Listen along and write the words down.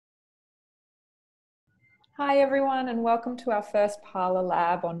Hi everyone, and welcome to our first Parlour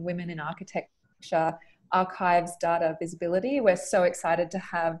Lab on Women in Architecture, Archives, Data, Visibility. We're so excited to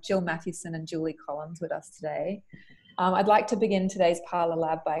have Gill Matthewson and Julie Collins with us today. I'd like to begin today's Parlour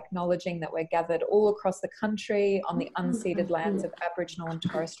Lab by acknowledging that we're gathered all across the country on the unceded lands of Aboriginal and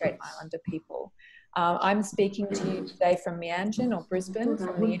Torres Strait Islander people. I'm speaking to you today from Meanjin or Brisbane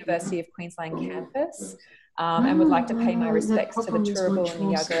from the University of Queensland campus. And would like to pay my respects to the Turrbal and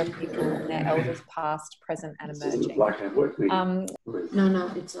the Yagara people and their elders past, present and emerging.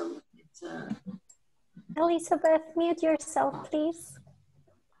 Elizabeth, mute yourself, please.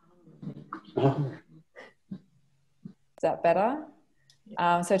 Is that better?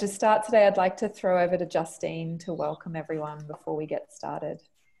 So to start today, I'd like to throw over to Justine to welcome everyone before we get started.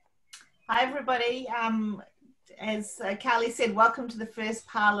 Hi everybody. As Carly said, welcome to the first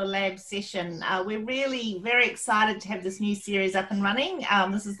Parlour Lab session. We're really very excited to have this new series up and running.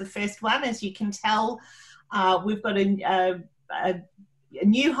 This is the first one. As you can tell, we've got a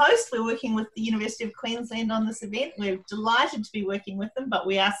new host. We're working with the University of Queensland on this event. We're delighted to be working with them, but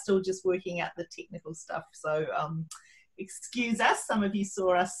we are still just working out the technical stuff. So excuse us. Some of you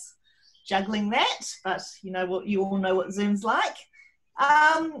saw us juggling that, but you know what, you all know what Zoom's like.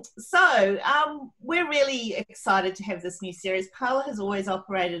 We're really excited to have this new series. Parlour has always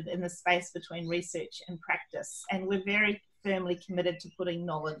operated in the space between research and practice, and we're very firmly committed to putting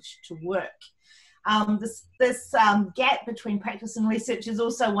knowledge to work. This gap between practice and research is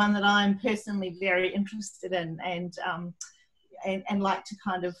also one that I'm personally very interested in, and like to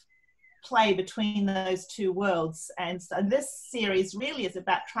kind of play between those two worlds. And so this series really is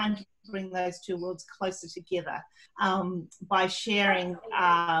about trying to bring those two worlds closer together by sharing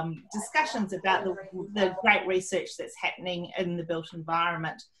discussions about the great research that's happening in the built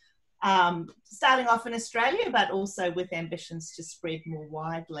environment, starting off in Australia, but also with ambitions to spread more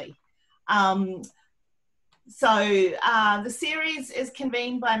widely. The series is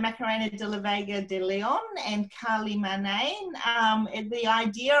convened by Macarena de la Vega de León and Marnane. The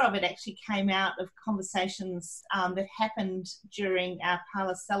idea of it actually came out of conversations that happened during our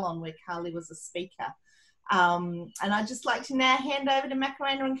Parlour Salon where Carly was a speaker. And I'd just like to now hand over to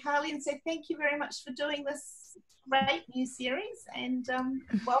Macarena and Carly and say thank you very much for doing this great new series, and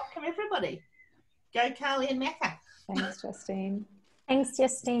welcome everybody. Go Carly and Maca. Thanks, Justine. Thanks,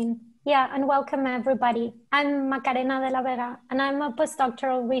 Justine. Yeah, and welcome everybody. I'm Macarena de la Vega, and I'm a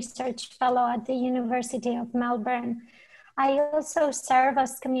postdoctoral research fellow at the University of Melbourne. I also serve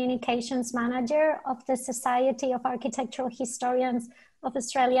as communications manager of the Society of Architectural Historians of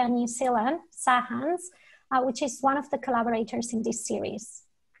Australia and New Zealand, SAHANZ, which is one of the collaborators in this series.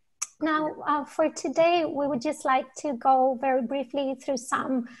 Now, for today, we would just like to go very briefly through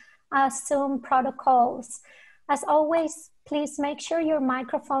some Zoom protocols. As always, please make sure your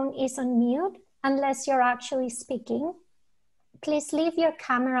microphone is on mute unless you're actually speaking. Please leave your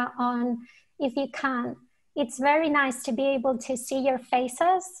camera on if you can. It's very nice to be able to see your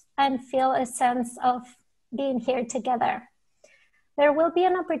faces and feel a sense of being here together. There will be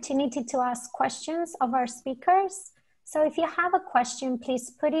an opportunity to ask questions of our speakers. So if you have a question, please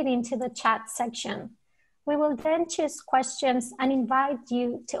put it into the chat section. We will then choose questions and invite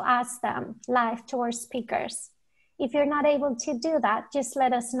you to ask them live to our speakers. If you're not able to do that, just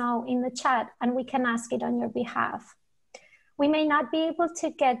let us know in the chat and we can ask it on your behalf. We may not be able to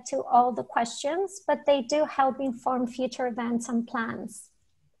get to all the questions, but they do help inform future events and plans.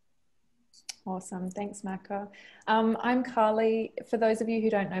 Awesome, thanks Maca. I'm Carly. For those of you who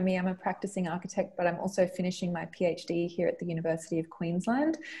don't know me, I'm a practicing architect, but I'm also finishing my PhD here at the University of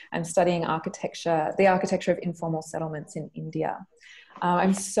Queensland. I'm studying architecture, the architecture of informal settlements in India.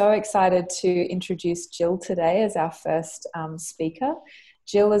 I'm so excited to introduce Gill today as our first speaker.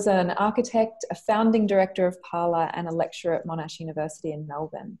 Gill is an architect, a founding director of Parlour and a lecturer at Monash University in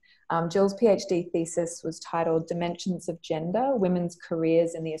Melbourne. Gill's PhD thesis was titled Dimensions of Gender, Women's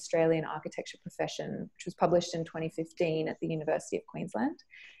Careers in the Australian Architecture Profession, which was published in 2015 at the University of Queensland.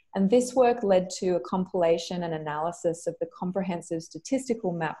 And this work led to a compilation and analysis of the comprehensive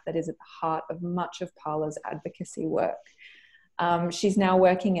statistical map that is at the heart of much of Parlour's advocacy work. She's now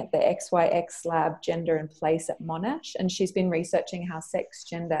working at the XYX Lab Gender and Place at Monash, and she's been researching how sex,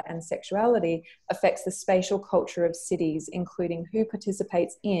 gender and sexuality affects the spatial culture of cities, including who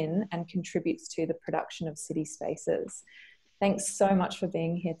participates in and contributes to the production of city spaces. Thanks so much for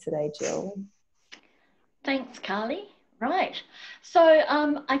being here today, Gill. Thanks, Carly. Right. So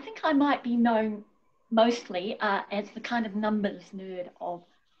I think I might be known mostly as the kind of numbers nerd of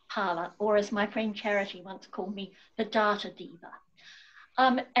Parlour, or as my friend Charity once called me, the data diva.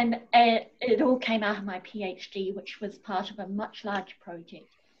 And it all came out of my PhD, which was part of a much larger project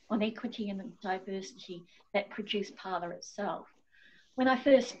on equity and diversity that produced Parlour itself. When I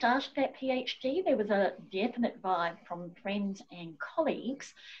first started that PhD, there was a definite vibe from friends and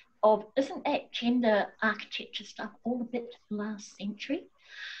colleagues of, isn't that gender architecture stuff all a bit last century?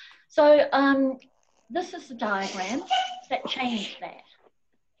 So this is the diagram that changed that.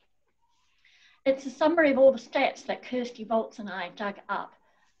 It's a summary of all the stats that Kirsty Volz and I dug up.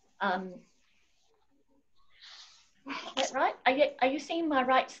 Is that right? Are you seeing my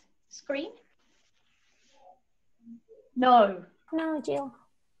right screen? No. No, Jill.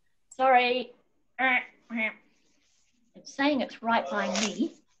 Sorry. It's saying it's right by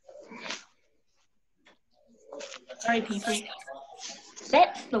me. Sorry, people.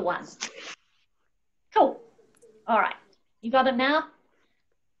 That's the one. Cool. All right. You got it now?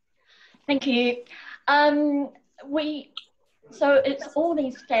 Thank you. So it's all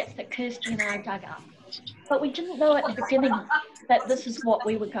these stats that Kirsty and I dug up. But we didn't know at the beginning that this is what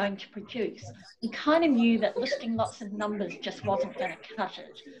we were going to produce. We kind of knew that listing lots of numbers just wasn't going to cut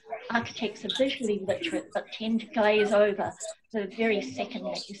it. Architects are visually literate, but tend to glaze over the very second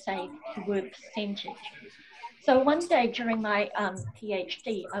that you say the word percentage. So one day during my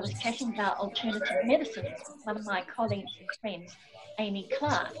PhD, I was chatting about alternative medicine with one of my colleagues and friends, Amy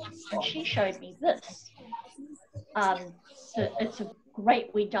Clark, and she showed me this. So it's a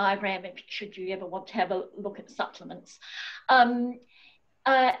great wee diagram should you ever want to have a look at supplements. And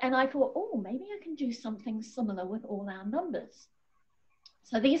I thought, oh, maybe I can do something similar with all our numbers.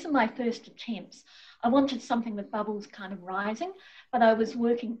 So these are my first attempts. I wanted something with bubbles kind of rising, but I was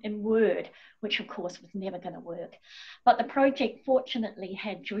working in Word, which of course was never going to work. But the project fortunately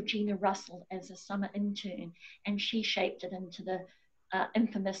had Georgina Russell as a summer intern, and she shaped it into the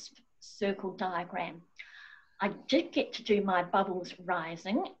infamous circle diagram. I did get to do my bubbles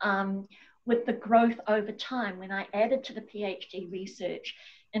rising with the growth over time when I added to the PhD research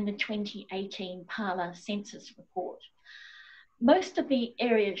in the 2018 Parlour census report. Most of the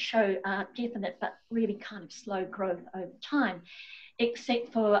areas show definite but really kind of slow growth over time,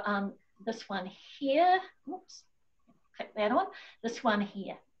 except for this one here. Oops, click that on. This one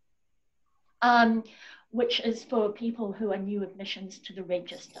here, which is for people who are new admissions to the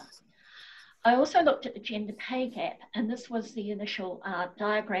register. I also looked at the gender pay gap, and this was the initial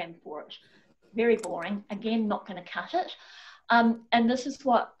diagram for it. Very boring, again, not going to cut it. And this is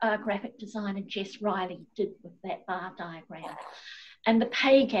what graphic designer Jess Riley did with that bar diagram. And the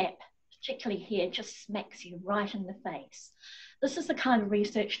pay gap, particularly here, just smacks you right in the face. This is the kind of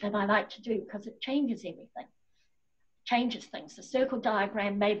research that I like to do because it changes everything, changes things. The circle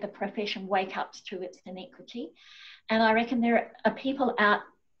diagram made the profession wake up to its inequity. And I reckon there are people out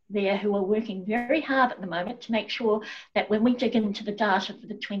there who are working very hard at the moment to make sure that when we dig into the data for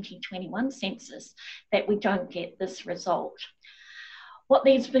the 2021 census, that we don't get this result. What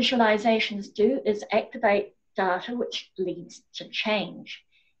these visualizations do is activate data which leads to change.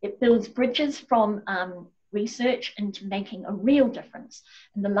 It builds bridges from research into making a real difference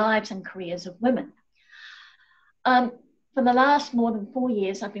in the lives and careers of women. For the last more than 4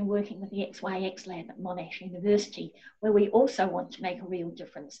 years, I've been working with the XYX lab at Monash University, where we also want to make a real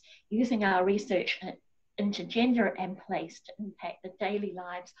difference, using our research into gender and place to impact the daily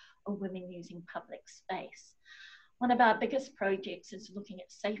lives of women using public space. One of our biggest projects is looking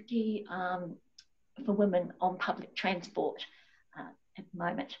at safety for women on public transport at the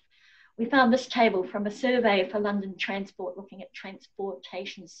moment. We found this table from a survey for London Transport looking at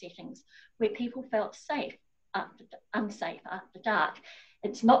transportation settings where people felt safe unsafe after dark.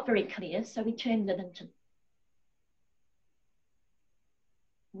 It's not very clear, so we turned it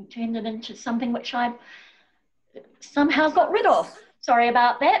into something which I somehow got rid of. Sorry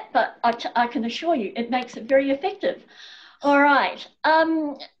about that, but I can assure you it makes it very effective. All right.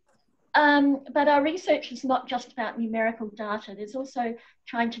 But our research is not just about numerical data. There's also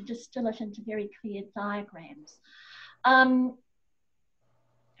trying to distill it into very clear diagrams. Hang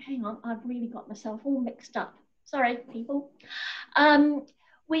on, I've really got myself all mixed up. Sorry, people.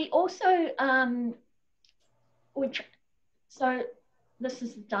 We also, so this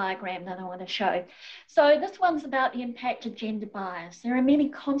is the diagram that I want to show. So this one's about the impact of gender bias. There are many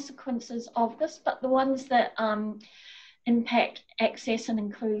consequences of this, but the ones that impact access and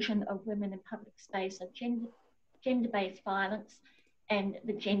inclusion of women in public space are gender-based violence and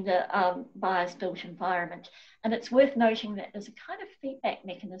the gender bias built environment. And it's worth noting that there's a kind of feedback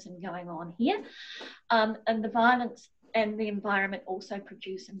mechanism going on here, and the violence and the environment also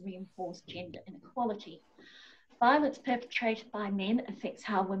produce and reinforce gender inequality. Violence perpetrated by men affects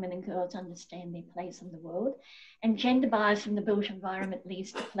how women and girls understand their place in the world, and gender bias in the built environment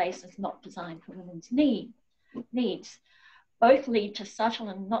leads to places not designed for women's needs. Both lead to subtle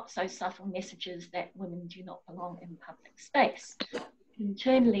and not so subtle messages that women do not belong in public space. In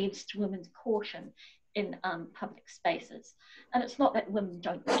turn leads to women's caution in public spaces. And it's not that women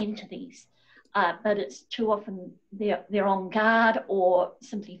don't enter these, but it's too often they're on guard or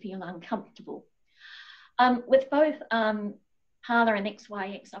simply feel uncomfortable. With both Parlour and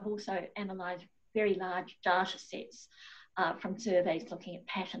XYX, I've also analysed very large data sets from surveys looking at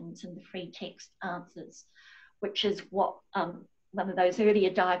patterns in the free text answers, which is what one of those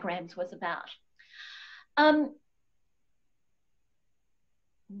earlier diagrams was about.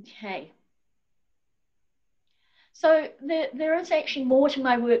 Okay. So there is actually more to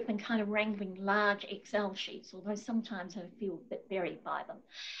my work than kind of wrangling large Excel sheets, although sometimes I feel a bit buried by them.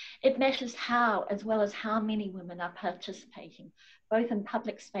 It matters how, as well as how many women are participating, both in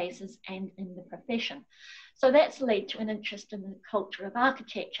public spaces and in the profession. So that's led to an interest in the culture of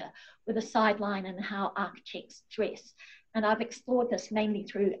architecture, with a sideline in how architects dress. And I've explored this mainly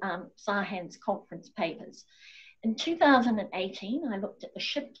through SAHANZ conference papers. In 2018, I looked at the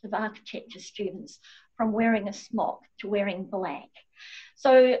shift of architecture students from wearing a smock to wearing black.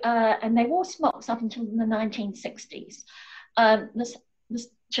 So, and they wore smocks up until the 1960s, this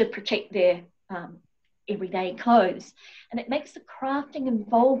to protect their everyday clothes. And it makes the crafting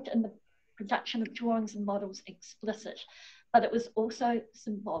involved in the production of drawings and models explicit, but it was also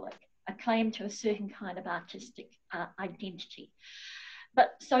symbolic, a claim to a certain kind of artistic identity.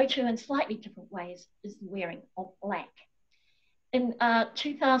 But so too, in slightly different ways, is the wearing of black. In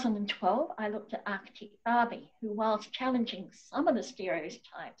 2012, I looked at architect Barbie, who, whilst challenging some of the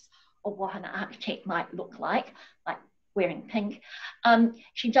stereotypes of what an architect might look like wearing pink,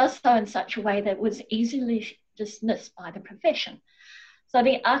 she does so in such a way that was easily dismissed by the profession. So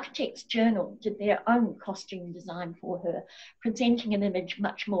the Architects Journal did their own costume design for her, presenting an image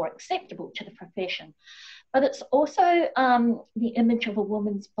much more acceptable to the profession. But it's also the image of a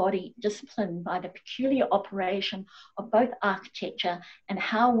woman's body disciplined by the peculiar operation of both architecture and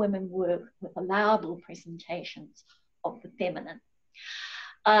how women work with allowable presentations of the feminine.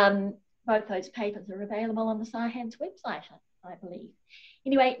 Both those papers are available on the SAHANZ website, I believe.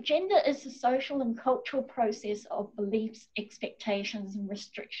 Anyway, gender is the social and cultural process of beliefs, expectations, and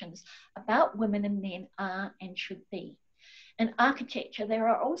restrictions about women and men are and should be. In architecture, there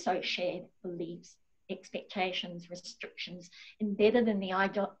are also shared beliefs, expectations, restrictions embedded in the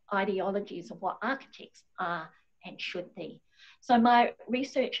ideologies of what architects are and should be. So my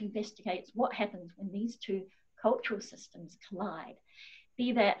research investigates what happens when these two cultural systems collide,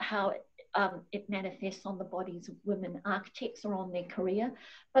 be that how it manifests on the bodies of women architects or on their career,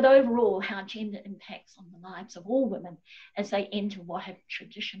 but overall how gender impacts on the lives of all women as they enter what have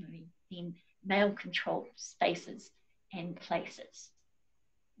traditionally been male-controlled spaces and places.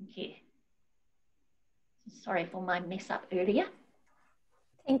 Thank you. Sorry for my mess up earlier.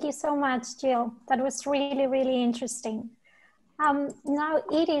 Thank you so much, Jill. That was really, really interesting. Now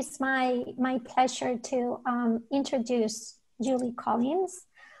it is my pleasure to introduce Julie Collins.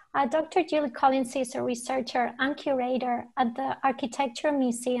 Dr. Julie Collins is a researcher and curator at the Architecture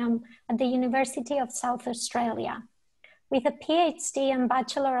Museum at the University of South Australia. With a PhD and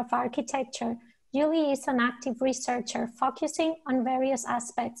Bachelor of Architecture, Julie is an active researcher focusing on various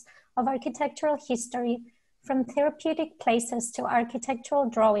aspects of architectural history, from therapeutic places to architectural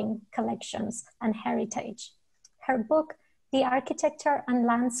drawing collections and heritage. Her book, The Architecture and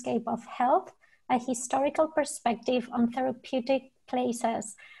Landscape of Health, A Historical Perspective on Therapeutic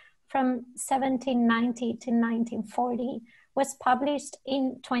Places from 1790 to 1940, was published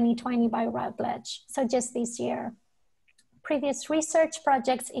in 2020 by Routledge, so just this year. Previous research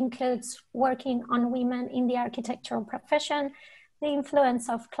projects includes working on women in the architectural profession, the influence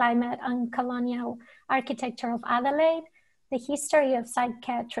of climate and colonial architecture of Adelaide, the history of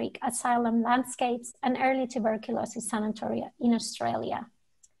psychiatric asylum landscapes, and early tuberculosis sanatoria in Australia.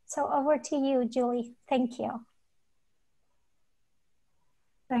 So over to you, Julie. Thank you.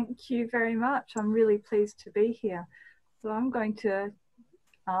 Thank you very much. I'm really pleased to be here. So I'm going to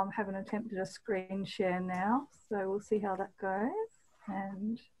have an attempt at a screen share now. So we'll see how that goes.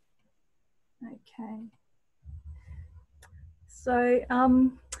 And okay. So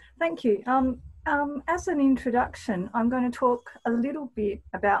thank you. As an introduction, I'm going to talk a little bit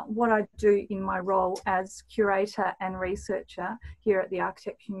about what I do in my role as curator and researcher here at the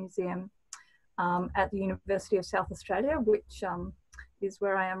Architecture Museum at the University of South Australia, which is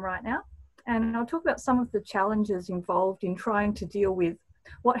where I am right now. And I'll talk about some of the challenges involved in trying to deal with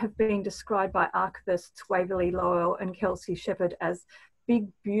what have been described by archivists Waverley Lowell and Kelsey Shepherd as big,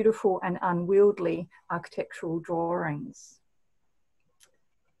 beautiful and unwieldy architectural drawings.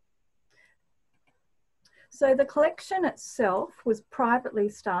 So the collection itself was privately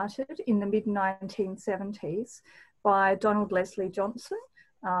started in the mid-1970s by Donald Leslie Johnson.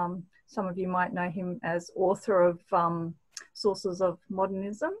 Some of you might know him as author of Sources of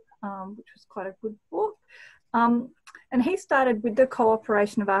Modernism, which was quite a good book. And he started with the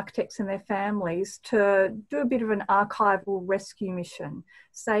cooperation of architects and their families to do a bit of an archival rescue mission,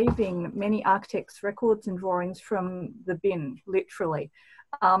 saving many architects' records and drawings from the bin, literally.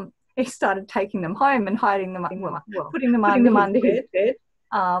 He started taking them home and hiding them, putting them under his bed,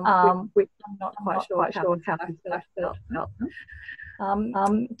 which I'm not quite sure how he felt.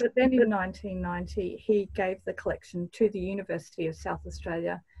 But then in 1990, he gave the collection to the University of South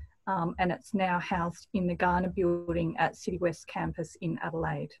Australia, and it's now housed in the Garner building at City West campus in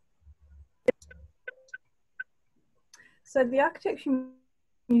Adelaide. So the Architecture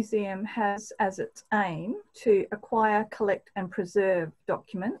Museum has as its aim to acquire, collect and preserve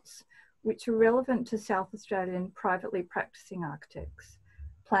documents which are relevant to South Australian privately practicing architects,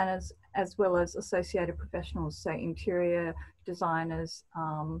 planners, as well as associated professionals, so interior designers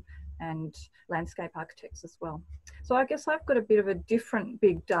and landscape architects as well. So I guess I've got a bit of a different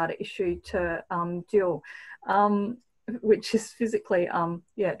big data issue to Jill, which is physically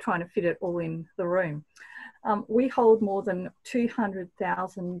trying to fit it all in the room. We hold more than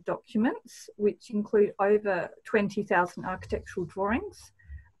 200,000 documents, which include over 20,000 architectural drawings,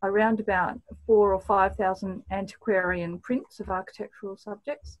 around about 4,000 or 5,000 antiquarian prints of architectural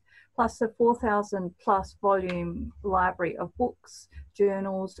subjects, plus a 4,000 plus volume library of books,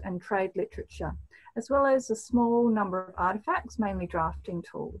 journals and trade literature, as well as a small number of artefacts, mainly drafting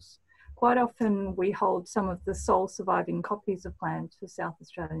tools. Quite often we hold some of the sole surviving copies of plans for South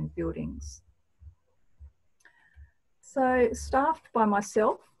Australian buildings. So staffed by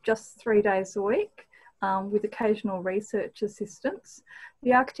myself just 3 days a week, with occasional research assistance,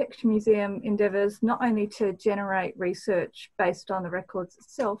 the Architecture Museum endeavours not only to generate research based on the records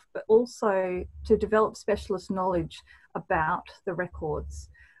itself, but also to develop specialist knowledge about the records.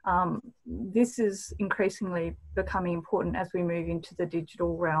 This is increasingly becoming important as we move into the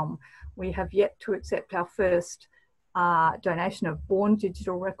digital realm. We have yet to accept our first donation of born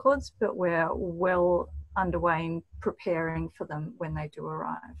digital records, but we're well underway in preparing for them when they do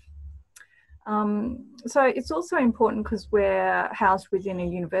arrive. So it's also important because we're housed within a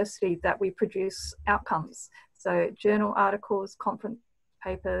university that we produce outcomes. So journal articles, conference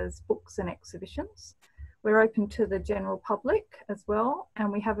papers, books and exhibitions. We're open to the general public as well,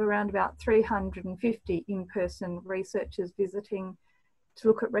 and we have around about 350 in-person researchers visiting to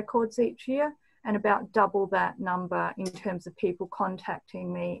look at records each year, and about double that number in terms of people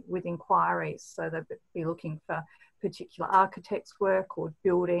contacting me with inquiries. So they'd be looking for particular architects' work or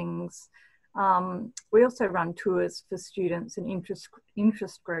buildings. We also run tours for students and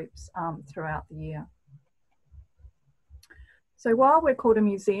interest groups throughout the year. So while we're called a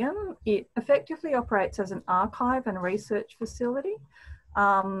museum, it effectively operates as an archive and research facility.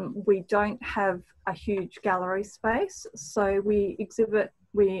 We don't have a huge gallery space, so we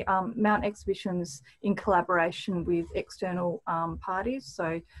mount exhibitions in collaboration with external parties.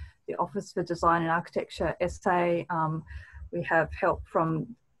 So the Office for Design and Architecture, SA, we have help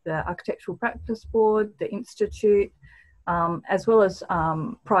from the Architectural Practice Board, the Institute, as well as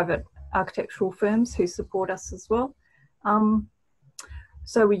private architectural firms who support us as well.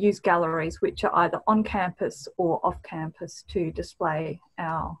 So we use galleries which are either on campus or off campus to display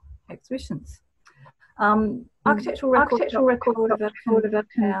our exhibitions. Architectural records are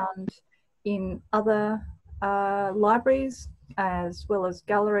found in other libraries as well as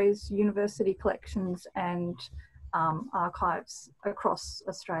galleries, university collections and archives across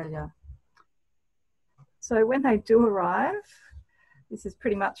Australia. So when they do arrive, this is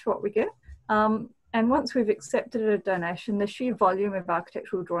pretty much what we get. And once we've accepted a donation, the sheer volume of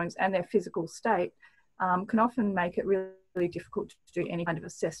architectural drawings and their physical state can often make it really difficult to do any kind of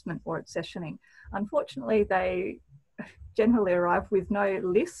assessment or accessioning. Unfortunately, they generally arrive with no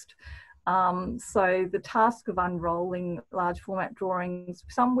list. So the task of unrolling large format drawings,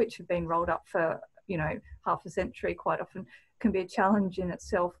 some which have been rolled up for half a century quite often, can be a challenge in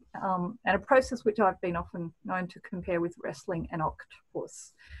itself, and a process which I've been often known to compare with wrestling an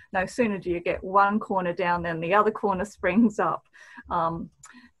octopus. No sooner do you get one corner down than the other corner springs up, and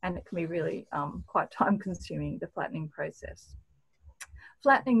it can be really quite time consuming, the flattening process.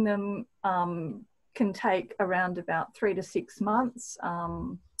 Flattening them can take around about 3 to 6 months,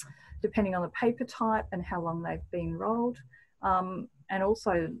 depending on the paper type and how long they've been rolled, and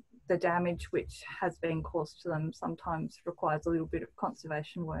also the damage which has been caused to them sometimes requires a little bit of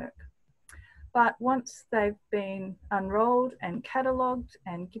conservation work. But once they've been unrolled and catalogued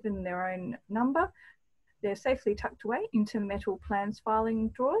and given their own number, they're safely tucked away into metal plans filing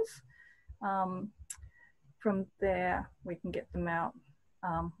drawers. From there, we can get them out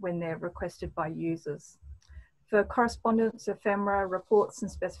when they're requested by users. For correspondence, ephemera, reports and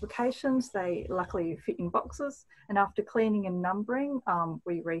specifications, they luckily fit in boxes, and after cleaning and numbering,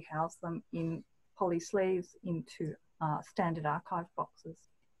 we rehouse them in poly sleeves into standard archive boxes.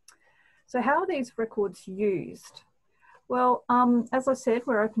 So how are these records used? Well, as I said,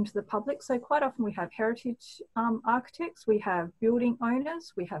 we're open to the public, so quite often we have heritage architects, we have building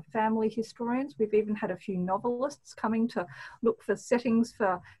owners, we have family historians, we've even had a few novelists coming to look for settings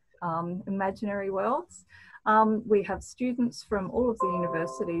for imaginary worlds. We have students from all of the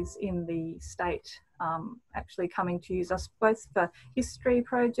universities in the state actually coming to use us both for history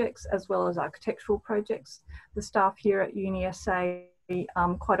projects as well as architectural projects. The staff here at UniSA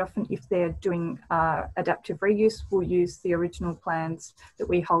quite often, if they're doing adaptive reuse, we'll use the original plans that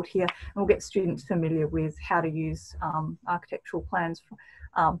we hold here, and we'll get students familiar with how to use architectural plans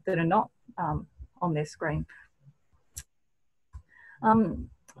that are not on their screen.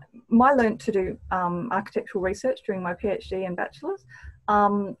 I learned to do architectural research during my PhD and bachelor's,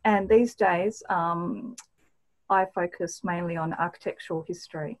 and these days I focus mainly on architectural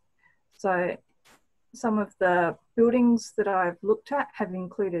history. So some of the buildings that I've looked at have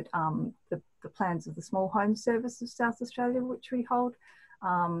included the plans of the Small Home Service of South Australia, which we hold,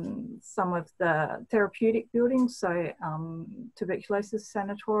 some of the therapeutic buildings, so tuberculosis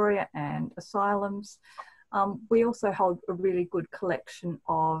sanatoria and asylums. We also hold a really good collection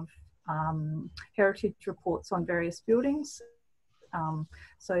of heritage reports on various buildings.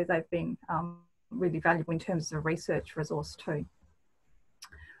 So they've been really valuable in terms of a research resource too.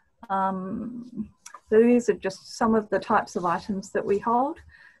 So these are just some of the types of items that we hold.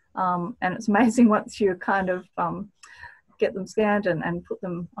 And it's amazing once you kind of get them scanned and put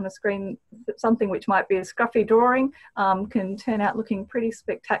them on a screen, something which might be a scruffy drawing can turn out looking pretty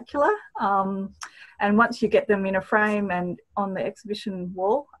spectacular. And once you get them in a frame and on the exhibition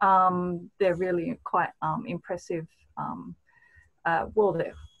wall, they're really quite impressive. Well,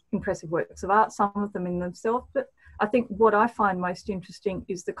 they're impressive works of art, some of them in themselves, but I think what I find most interesting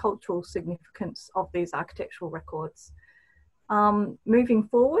is the cultural significance of these architectural records. Moving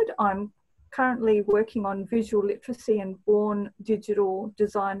forward, I'm currently working on visual literacy and born digital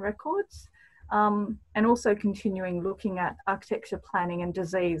design records, and also continuing looking at architecture planning and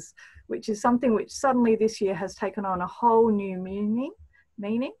disease, which is something which suddenly this year has taken on a whole new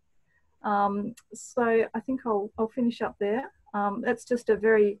meaning. So I think I'll finish up there. That's just a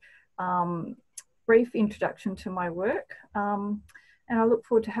very brief introduction to my work, and I look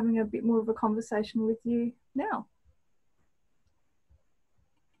forward to having a bit more of a conversation with you now.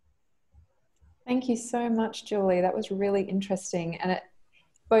 Thank you so much, Julie. That was really interesting. And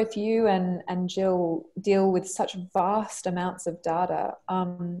both you and Jill deal with such vast amounts of data.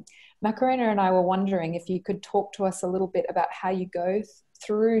 Macarena and I were wondering if you could talk to us a little bit about how you go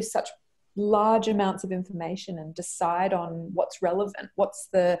through such large amounts of information and decide on what's relevant. What's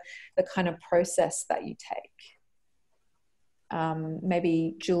the kind of process that you take?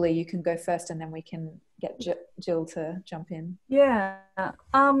 Maybe Julie, you can go first and then we can get Jill to jump in. Yeah,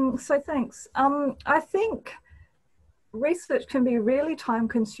 so thanks. I think research can be really time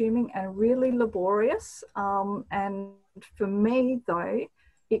consuming and really laborious. And for me though,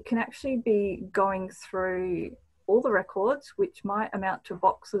 it can actually be going through all the records, which might amount to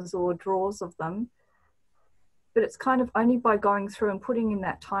boxes or drawers of them, but it's kind of only by going through and putting in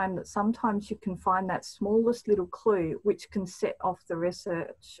that time that sometimes you can find that smallest little clue which can set off the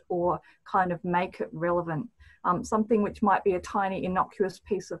research or kind of make it relevant. Something which might be a tiny innocuous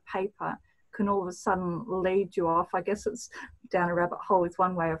piece of paper can all of a sudden lead you off. I guess it's down a rabbit hole is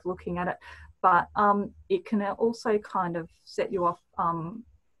one way of looking at it, but it can also kind of set you off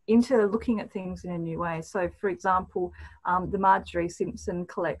into looking at things in a new way. So for example, the Marjorie Simpson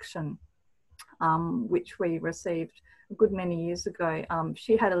collection, which we received a good many years ago,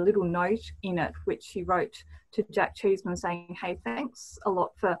 she had a little note in it which she wrote to Jack Cheeseman saying, hey, thanks a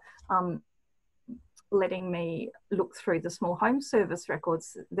lot for letting me look through the Small Home Service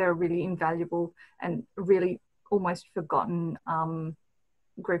records. They're really invaluable and really almost forgotten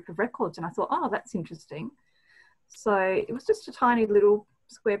group of records. And I thought, oh, that's interesting. So it was just a tiny little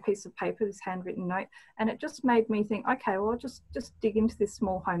square piece of paper, this handwritten note, and it just made me think, okay, well, I'll just dig into this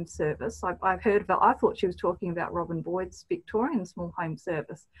Small Home Service. I've heard of it. I thought she was talking about Robin Boyd's Victorian Small Home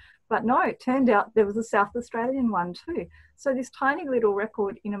Service, but no, it turned out there was a South Australian one too. So this tiny little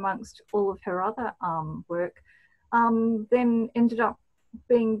record in amongst all of her other work then ended up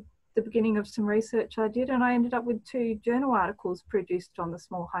being the beginning of some research I did, and I ended up with 2 journal articles produced on the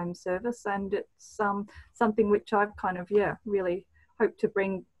small home service, and it's something which I've kind of, really hoped to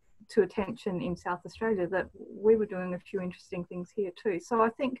bring to attention in South Australia, that we were doing a few interesting things here too. So I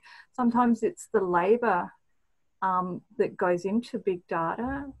think sometimes it's the labour that goes into big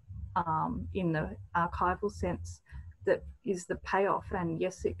data in the archival sense that is the payoff. And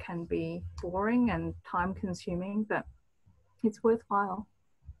yes, it can be boring and time consuming, but it's worthwhile.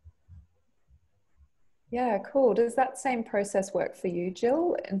 Yeah, cool. Does that same process work for you,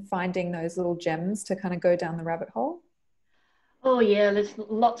 Jill, in finding those little gems to kind of go down the rabbit hole? Oh yeah, there's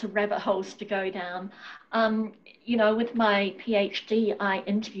lots of rabbit holes to go down. You know, with my PhD, I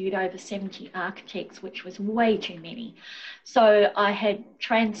interviewed over 70 architects, which was way too many. So I had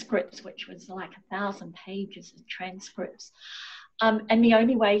transcripts, which was like 1,000 pages of transcripts. And the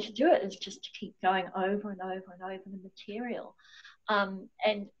only way to do it is just to keep going over and over and over the material.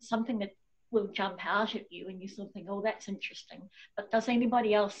 And something that will jump out at you and you sort of think, oh, that's interesting, but does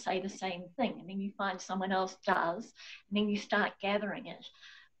anybody else say the same thing? And then you find someone else does, and then you start gathering it.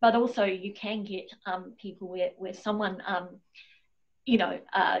 But also you can get people where someone, you know,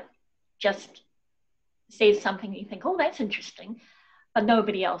 just says something and you think, oh, that's interesting, but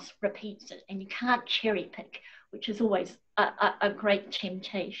nobody else repeats it, and you can't cherry pick, which is always a great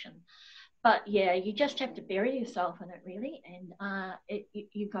temptation. But yeah, you just have to bury yourself in it, really, and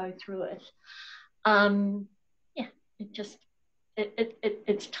you go through it. Yeah,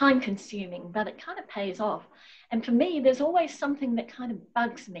 it's time consuming, but it kind of pays off. And for me, there's always something that kind of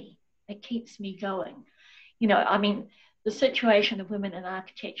bugs me, that keeps me going. You know, I mean, the situation of women in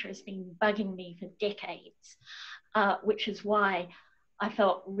architecture has been bugging me for decades, which is why I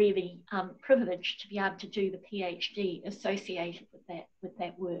felt really privileged to be able to do the PhD associated with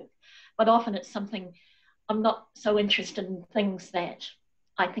that work. But often it's something, I'm not so interested in things that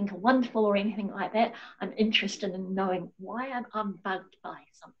I think are wonderful or anything like that. I'm interested in knowing why I'm bugged by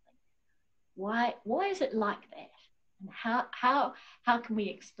something. Why is it like that? And how can we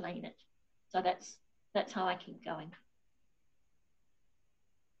explain it? So that's how I keep going.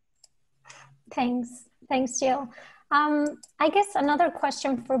 Thanks, Jill. I guess another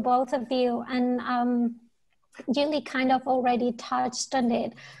question for both of you, and Julie kind of already touched on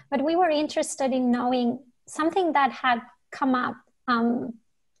it, but we were interested in knowing something that had come up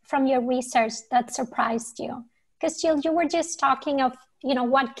from your research that surprised you. Because Jill, you were just talking of, you know,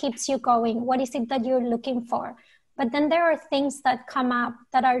 what keeps you going, what is it that you're looking for? But then there are things that come up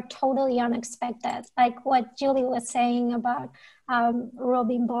that are totally unexpected, like what Julie was saying about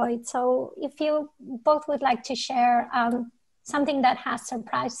Robin Boyd. So if you both would like to share something that has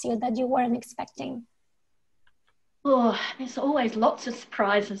surprised you that you weren't expecting. Oh, there's always lots of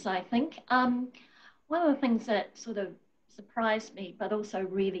surprises, I think. One of the things that sort of surprised me, but also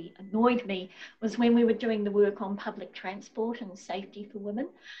really annoyed me, was when we were doing the work on public transport and safety for women.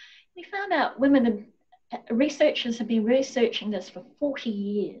 We found out researchers have been researching this for 40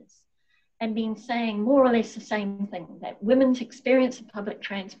 years and been saying more or less the same thing, that women's experience of public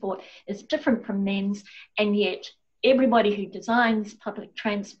transport is different from men's, and yet everybody who designs public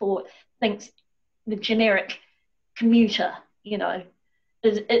transport thinks the generic commuter, you know,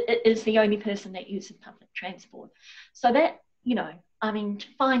 is the only person that uses public transport. So that, you know, I mean, to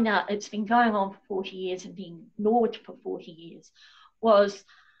find out it's been going on for 40 years and being ignored for 40 years was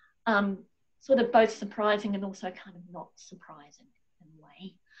sort of both surprising and also kind of not surprising in a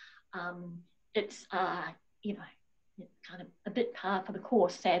way. It's, you know, it's kind of a bit par for the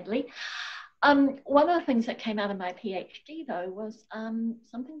course, sadly. One of the things that came out of my PhD, though, was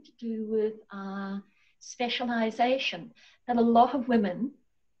something to do with specialisation, that a lot of women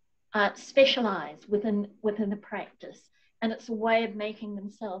specialise within a practice, and it's a way of making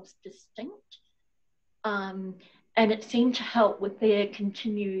themselves distinct, and it seemed to help with their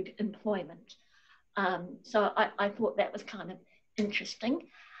continued employment. So I thought that was kind of interesting.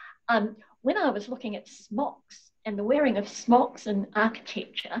 When I was looking at smocks and the wearing of smocks in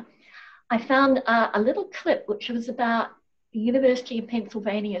architecture, I found a little clip which was about the University of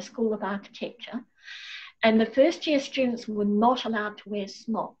Pennsylvania School of Architecture, and the first year students were not allowed to wear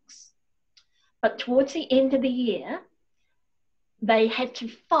smocks. But towards the end of the year, they had to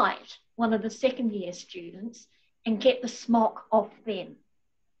fight one of the second year students and get the smock off them.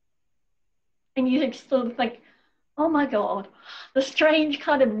 And you just sort of think, oh my God, the strange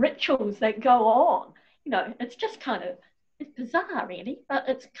kind of rituals that go on. You know, it's just kind of, it's bizarre really, but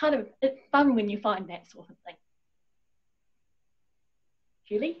it's fun when you find that sort of thing.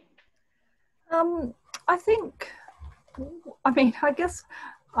 Julie? I think, I mean, I guess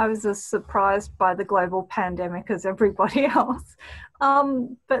I was as surprised by the global pandemic as everybody else.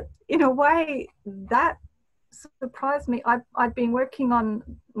 But in a way, that surprised me. I'd been working on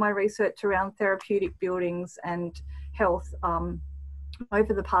my research around therapeutic buildings and health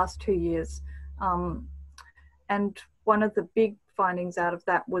over the past 2 years. And one of the big findings out of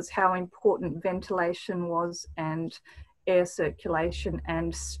that was how important ventilation was, and air circulation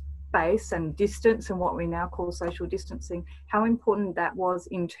and space and distance, and what we now call social distancing, how important that was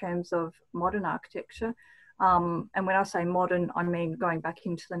in terms of modern architecture. And when I say modern, I mean going back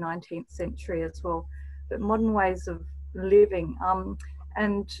into the 19th century as well, but modern ways of living.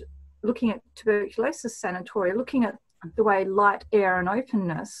 And looking at tuberculosis sanatoria, looking at the way light, air and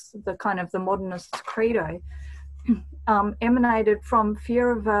openness, the kind of the modernist credo, emanated from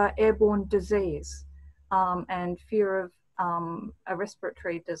fear of airborne disease and fear of a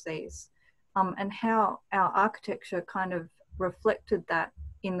respiratory disease, and how our architecture kind of reflected that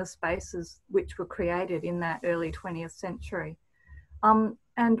in the spaces which were created in that early 20th century.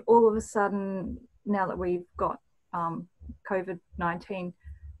 And all of a sudden, now that we've got COVID-19,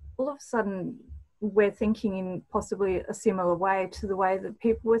 all of a sudden we're thinking in possibly a similar way to the way that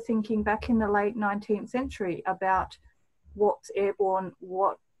people were thinking back in the late 19th century about what's airborne,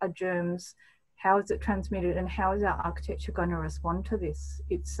 what are germs, how is it transmitted, and how is our architecture going to respond to this?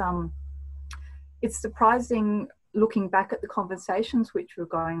 It's surprising looking back at the conversations which were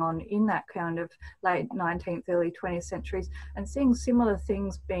going on in that kind of late 19th, early 20th centuries, and seeing similar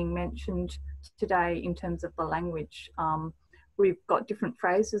things being mentioned today in terms of the language. We've got different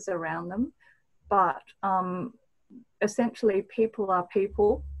phrases around them, but essentially people are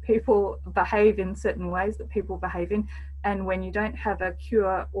people. People behave in certain ways that people behave in, and when you don't have a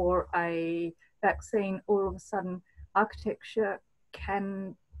cure or a vaccine, all of a sudden architecture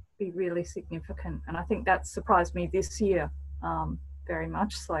can be really significant. And I think that surprised me this year, very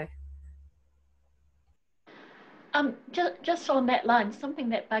much so. Just on that line, something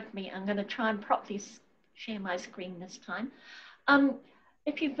that bugged me, I'm going to try and properly share my screen this time.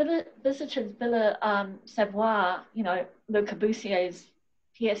 If you visited Villa Savoie, you know, Le Corbusier's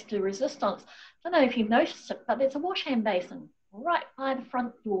pièce de résistance, I don't know if you've noticed it, but there's a wash hand basin right by the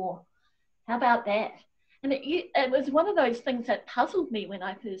front door. How about that? And it was one of those things that puzzled me when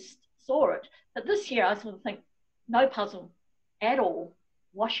I first saw it. But this year I sort of think, no puzzle at all.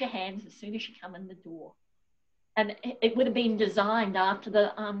 Wash your hands as soon as you come in the door. And it would have been designed after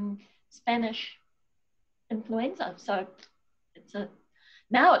the Spanish influenza. So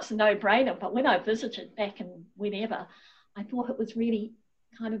now it's a no-brainer. But when I visited back in whenever, I thought it was really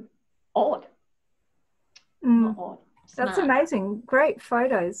kind of odd. Not odd. That's amazing. Great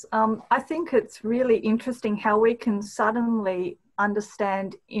photos. I think it's really interesting how we can suddenly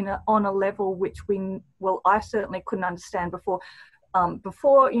understand on a level which I certainly couldn't understand before.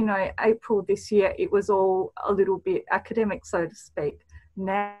 Before, you know, April this year, it was all a little bit academic, so to speak.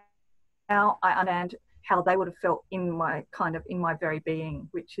 Now I understand how they would have felt in my very being,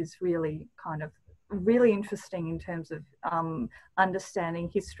 which is really kind of really interesting in terms of understanding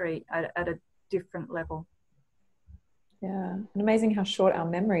history at a different level. Yeah, and amazing how short our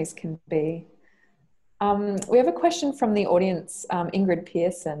memories can be. We have a question from the audience, Ingrid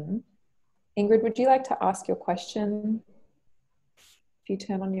Pearson. Ingrid, would you like to ask your question? If you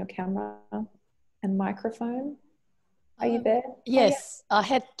turn on your camera and microphone. Are you there? Yes, I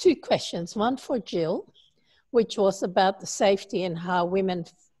had two questions. One for Gill, which was about the safety and how women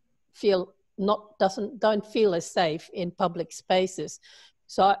don't feel as safe in public spaces.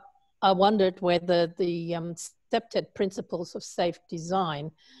 So I wondered whether the accepted principles of safe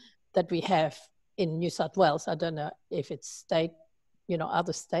design that we have in New South Wales, I don't know if it's state, you know,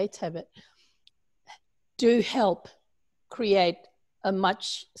 other states have it, do help create a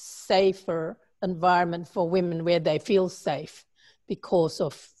much safer environment for women where they feel safe because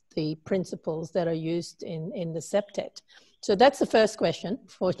of the principles that are used in the septet. So that's the first question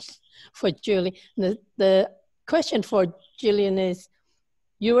for Julie. The question for Gillian is,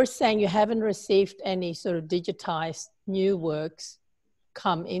 you were saying you haven't received any sort of digitized new works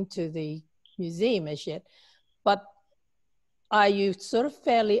come into the museum as yet, but are you sort of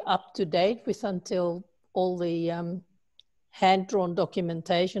fairly up to date with until all the hand-drawn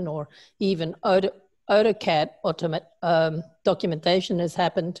documentation or even AutoCAD documentation has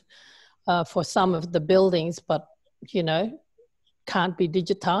happened for some of the buildings, but, you know, can't be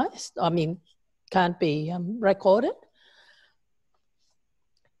digitized? I mean, can't be recorded?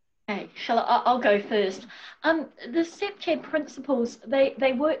 Okay, I'll go first. The septet principles,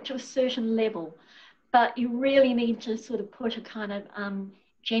 they work to a certain level, but you really need to sort of put a kind of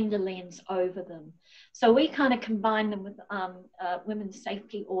gender lens over them. So we kind of combine them with women's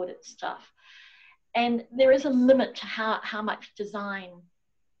safety audit stuff. And there is a limit to how much design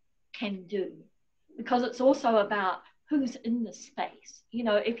can do, because it's also about who's in the space. You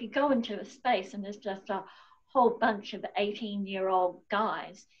know, if you go into a space and there's just a whole bunch of 18-year-old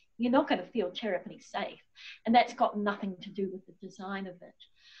guys, you're not going to feel terribly safe. And that's got nothing to do with the design of it.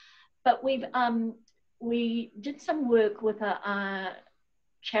 But we did some work with a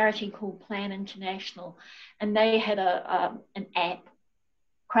charity called Plan International, and they had an app,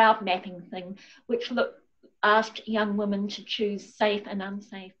 crowd mapping thing, which asked young women to choose safe and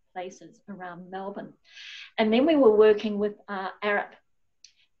unsafe places around Melbourne. And then we were working with Arup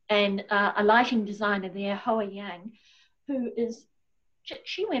and a lighting designer there, Hoa Yang,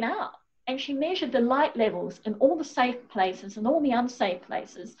 she went out and she measured the light levels in all the safe places and all the unsafe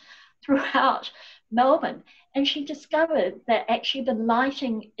places throughout Melbourne. And she discovered that actually the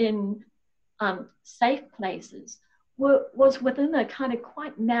lighting in safe places was within a kind of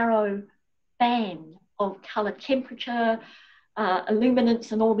quite narrow band of colour temperature,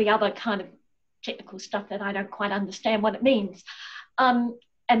 illuminance, and all the other kind of technical stuff that I don't quite understand what it means. And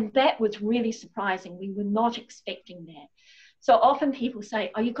that was really surprising. We were not expecting that. So often people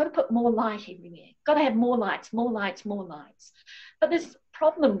say, oh, you've got to put more light everywhere. You've got to have more lights, more lights, more lights. But there's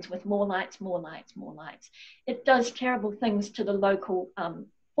problems with more lights, more lights, more lights. It does terrible things to the local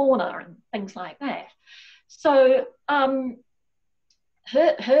fauna and things like that. So her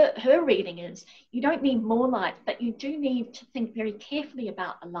reading is, you don't need more light, but you do need to think very carefully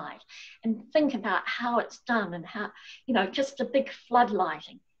about the light and think about how it's done, and how, you know, just a big flood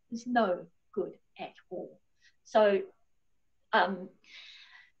lighting is no good at all. So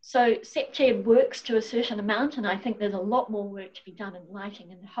so SEPTED works to a certain amount, and I think there's a lot more work to be done in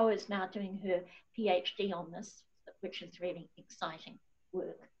lighting, and Hoa is now doing her PhD on this, which is really exciting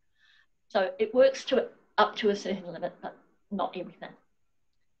work. So it works up to a certain limit, but not everything.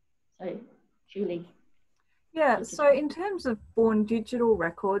 So Julie. Yeah, so in terms of born digital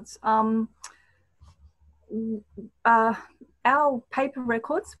records, our paper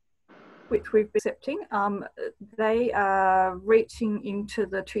records, which we've been accepting, they are reaching into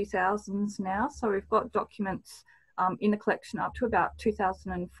the 2000s now. So we've got documents in the collection up to about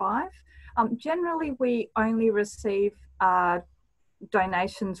 2005. Generally, we only receive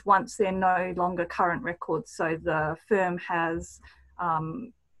donations once they're no longer current records. So the firm has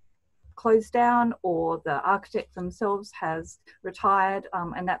closed down, or the architect themselves has retired,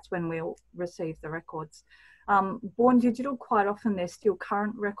 and that's when we'll receive the records. Born digital, quite often they're still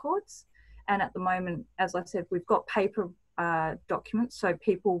current records. And at the moment, as I said, we've got paper documents, so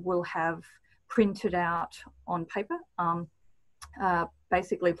people will have printed out on paper,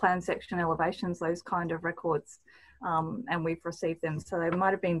 basically plan section elevations, those kind of records, and we've received them. So they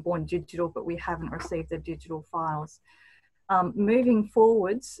might have been born digital, but we haven't received the digital files. Moving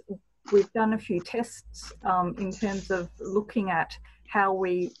forwards, we've done a few tests in terms of looking at how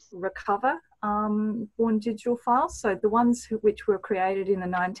we recover born digital files. So the ones which were created in the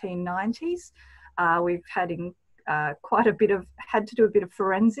 1990s, we've had had to do a bit of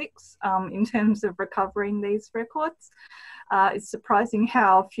forensics in terms of recovering these records. It's surprising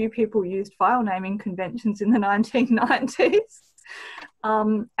how few people used file naming conventions in the 1990s.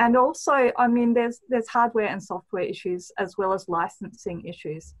 And also, I mean, there's hardware and software issues, as well as licensing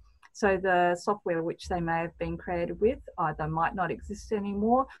issues. So the software which they may have been created with either might not exist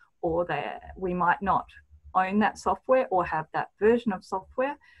anymore, or we might not own that software or have that version of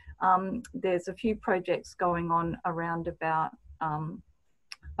software. There's a few projects going on around the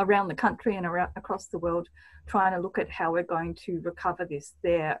country and across the world, trying to look at how we're going to recover this.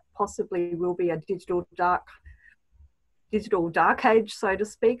 There possibly will be a digital dark age, so to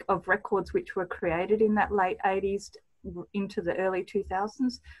speak, of records which were created in that late 80s into the early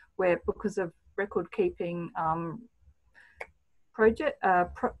 2000s, where because of record keeping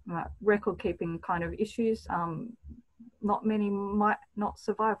record keeping kind of issues, not many might not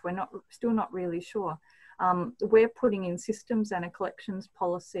survive. We're still not really sure. We're putting in systems and a collections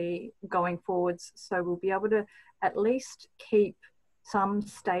policy going forwards, so we'll be able to at least keep some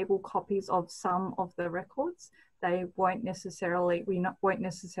stable copies of some of the records. We won't necessarily be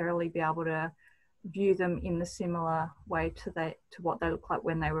able to view them in the similar way to what they look like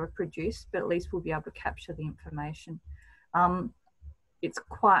when they were produced, but at least we'll be able to capture the information. It's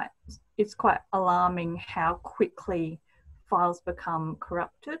quite alarming how quickly files become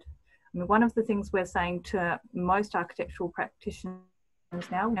corrupted. I mean, one of the things we're saying to most architectural practitioners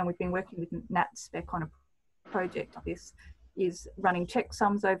now, and we've been working with NatSpec on a project like this, is running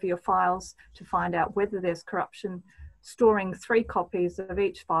checksums over your files to find out whether there's corruption. storing 3 copies of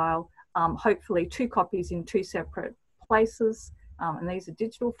each file, hopefully 2 copies in 2 separate places, and these are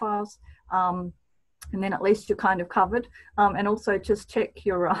digital files, and then at least you're kind of covered. And also just check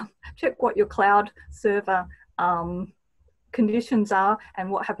what your cloud server conditions are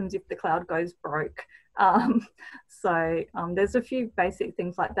and what happens if the cloud goes broke. There's a few basic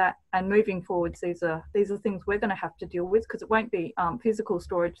things like that, and moving forwards, these are things we're going to have to deal with, because it won't be physical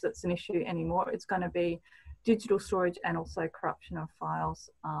storage that's an issue anymore. It's going to be digital storage and also corruption of files,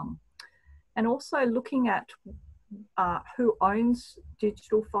 and also looking at who owns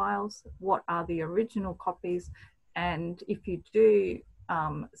digital files, what are the original copies, and if you do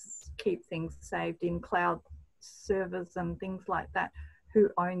keep things saved in cloud servers and things like that, who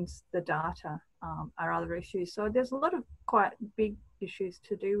owns the data are other issues. So there's a lot of quite big issues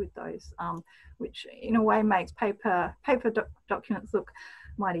to do with those, which in a way makes paper documents look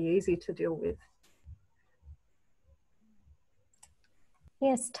mighty easy to deal with.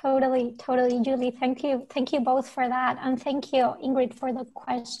 Yes, totally, Julie. Thank you both for that, and thank you, Ingrid, for the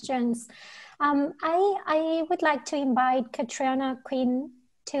questions. I would like to invite Katrina Quinn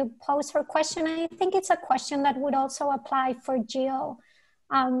to pose her question. I think it's a question that would also apply for Gill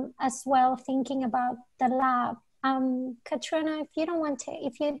as well, thinking about the lab. Katrina,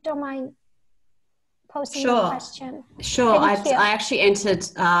 if you don't mind posing the question. Sure, I actually entered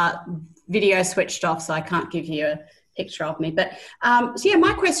video switched off, so I can't give you a picture of me. But so yeah,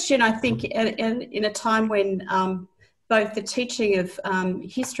 my question, I think, in a time when both the teaching of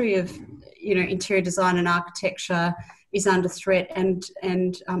history of interior design and architecture is under threat, and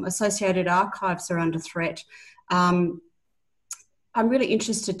associated archives are under threat. I'm really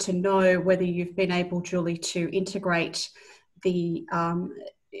interested to know whether you've been able, Julie, to integrate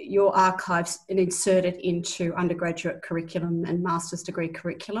your archives and insert it into undergraduate curriculum and master's degree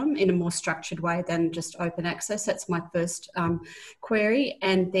curriculum in a more structured way than just open access. That's my first query.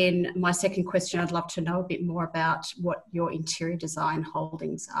 And then my second question, I'd love to know a bit more about what your interior design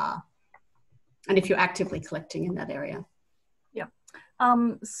holdings are, and if you're actively collecting in that area. Yeah.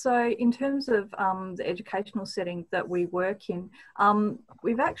 So in terms of the educational setting that we work in,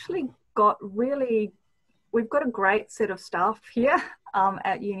 we've actually got we've got a great set of staff here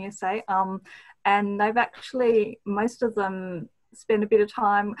at UniSA, and they've actually, most of them spend a bit of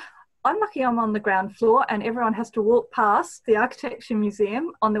time. I'm lucky I'm on the ground floor, and everyone has to walk past the Architecture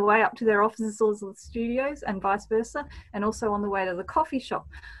Museum on the way up to their offices or the studios, and vice versa, and also on the way to the coffee shop.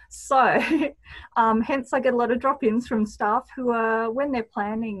 So hence I get a lot of drop-ins from staff who are, when they're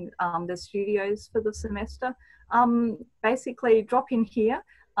planning the studios for the semester, basically drop in here.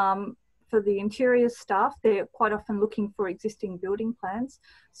 For the interior staff, they're quite often looking for existing building plans.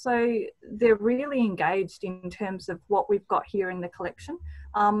 So they're really engaged in terms of what we've got here in the collection,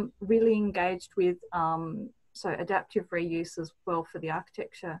 really engaged with so adaptive reuse as well for the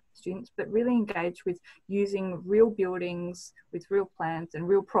architecture students, but really engaged with using real buildings with real plans and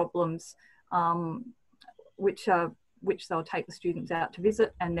real problems, which they'll take the students out to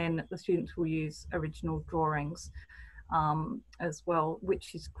visit, and then the students will use original drawings as well,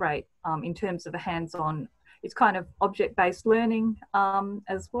 which is great in terms of a hands-on. It's kind of object-based learning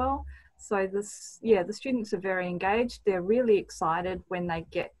as well. So the students are very engaged. They're really excited when they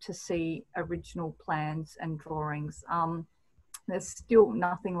get to see original plans and drawings. There's still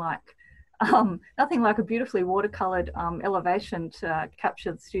nothing like a beautifully watercoloured elevation to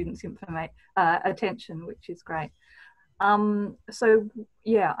capture the students' attention, which is great. So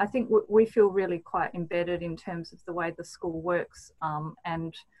yeah, I think we feel really quite embedded in terms of the way the school works,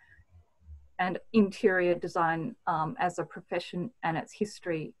 and interior design as a profession and its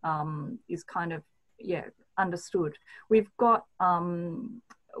history is kind of understood. We've got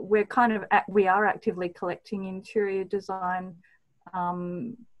we are actively collecting interior design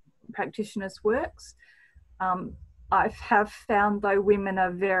practitioners' works. I have found, though, women are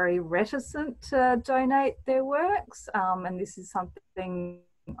very reticent to donate their works, and this is something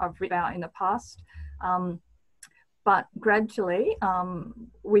I've written about in the past. But gradually,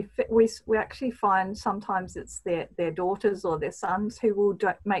 we actually find sometimes it's their daughters or their sons who will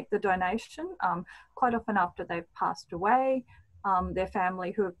make the donation. Quite often after they've passed away, their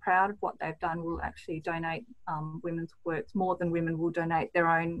family, who are proud of what they've done, will actually donate women's works more than women will donate their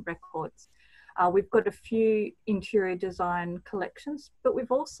own records. We've got a few interior design collections, but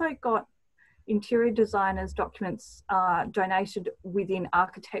we've also got interior designers' documents donated within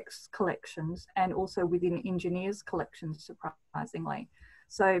architects' collections and also within engineers' collections, surprisingly.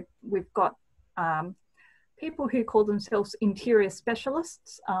 So we've got people who call themselves interior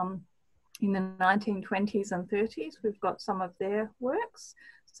specialists in the 1920s and 30s. We've got some of their works.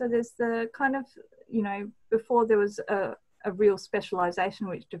 So there's the kind of, you know, before there was a real specialisation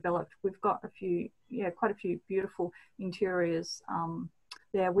which developed, we've got a few, quite a few beautiful interiors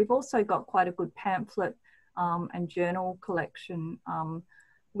there. We've also got quite a good pamphlet and journal collection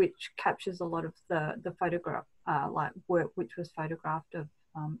which captures a lot of the photograph, like work which was photographed of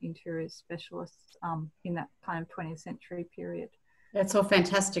interior specialists in that kind of 20th century period. That's all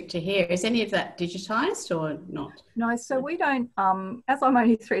fantastic to hear. Is any of that digitised or not? No, so we don't, as I'm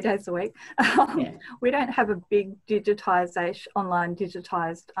only 3 days a week, we don't have a big online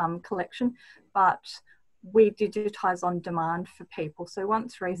digitised collection, but we digitise on demand for people. So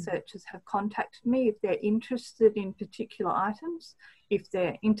once researchers have contacted me, if they're interested in particular items, if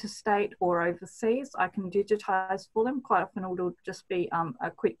they're interstate or overseas, I can digitise for them. Quite often it'll just be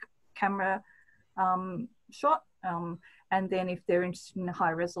a quick camera shot. And then if they're interested in a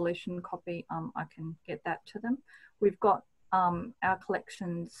high resolution copy, I can get that to them. We've got our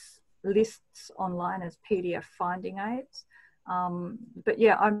collections lists online as PDF finding aids. But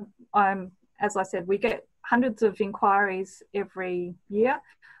yeah, I'm, as I said, we get hundreds of inquiries every year,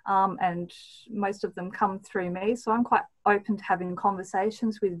 and most of them come through me. So I'm quite open to having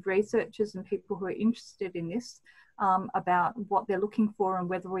conversations with researchers and people who are interested in this about what they're looking for and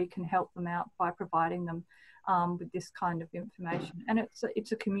whether we can help them out by providing them with this kind of information. And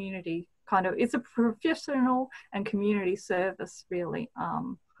it's a community kind of, it's a professional and community service really.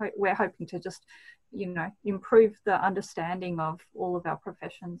 We're hoping to just, you know, improve the understanding of all of our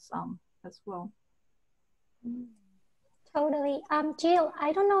professions as well. Totally. Gill,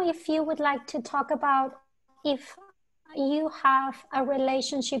 I don't know if you would like to talk about if you have a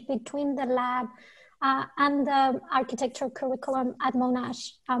relationship between the lab and the architecture curriculum at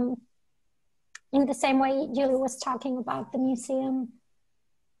Monash, in the same way Julie was talking about the museum.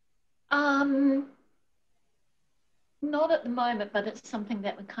 Not at the moment, but it's something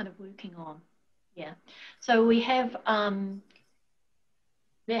that we're kind of working on. Yeah. So we have,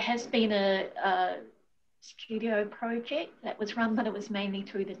 there has been a studio project that was run, but it was mainly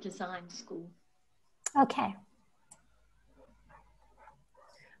through the design school. Okay.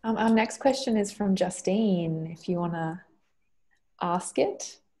 Our next question is from Justine, if you want to ask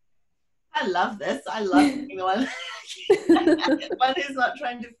it. I love this. I love anyone one who's not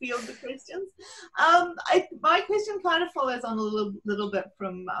trying to field the questions. My question kind of follows on a little bit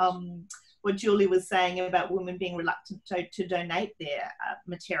from what Julie was saying about women being reluctant to donate their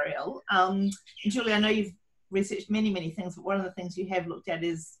material. Julie, I know you've researched many things, but one of the things you have looked at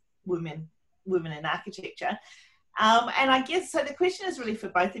is women in architecture. And I guess, so the question is really for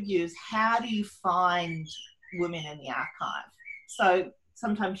both of you, is how do you find women in the archive? So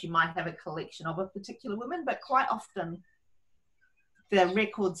sometimes you might have a collection of a particular woman, but quite often the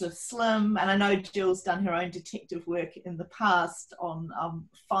records are slim. And I know Jill's done her own detective work in the past on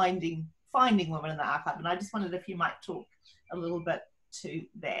finding women in the archive. And I just wondered if you might talk a little bit to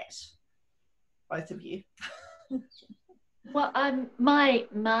that, both of you. Well, my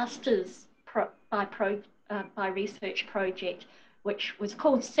master's by research project, which was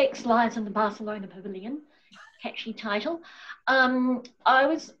called Sex Lies in the Barcelona Pavilion, catchy title. I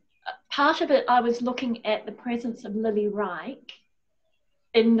was, part of it, I was looking at the presence of Lily Reich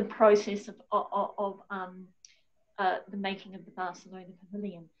in the process of the making of the Barcelona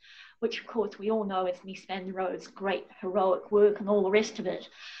Pavilion, which of course we all know is Mies van der Rohe's great heroic work and all the rest of it.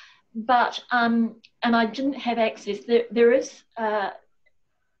 But, and I didn't have access, there is,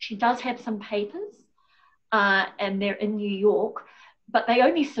 she does have some papers and they're in New York, but they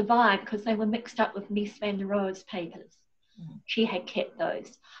only survived because they were mixed up with Mies van der Rohe's papers. She had kept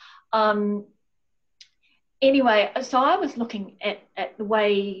those. Anyway, so I was looking at the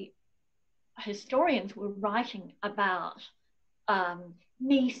way historians were writing about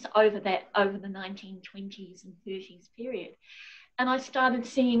Mies over the 1920s and 30s period. And I started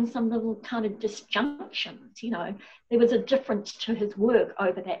seeing some little kind of disjunctions, you know, there was a difference to his work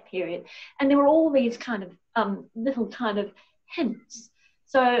over that period. And there were all these kind of little kind of hints.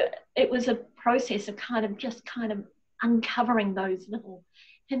 So it was a process of kind of uncovering those little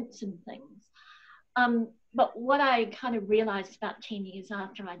hints and things. But what I kind of realized about 10 years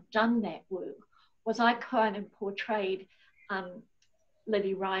after I'd done that work was I kind of portrayed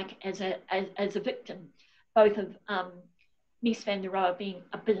Lily Reich as a victim, both of Mies van der Rohe being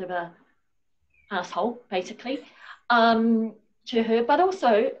a bit of a asshole, basically, to her, but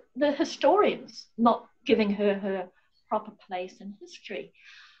also the historians not giving her proper place in history.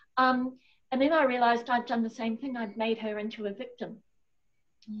 And then I realized I'd done the same thing. I'd made her into a victim.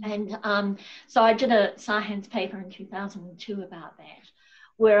 And so I did a SAHANZ paper in 2002 about that,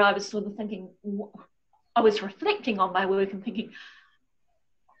 where I was sort of thinking, I was reflecting on my work and thinking,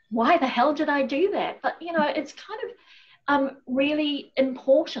 why the hell did I do that? But, you know, it's kind of really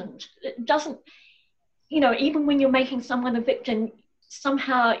important. It doesn't, you know, even when you're making someone a victim,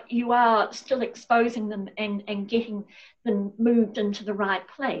 somehow you are still exposing them and getting them moved into the right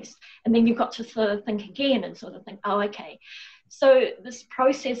place. And then you've got to sort of think again and sort of think, oh, okay. So this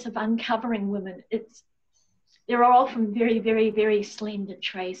process of uncovering women, there are often very, very, very slender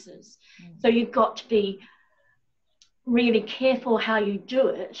traces. So you've got to be really careful how you do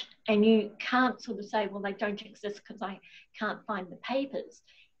it, and you can't sort of say, well, they don't exist because I can't find the papers.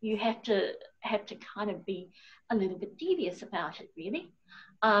 You have to kind of be a little bit devious about it, really.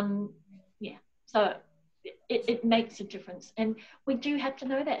 Yeah, so it makes a difference, and we do have to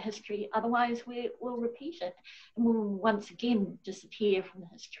know that history, otherwise we'll repeat it and we'll once again disappear from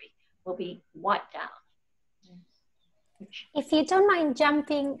history. We'll be wiped out. If you don't mind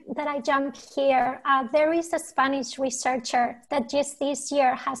that I jump here, there is a Spanish researcher that just this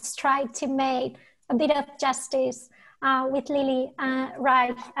year has tried to make a bit of justice with Lily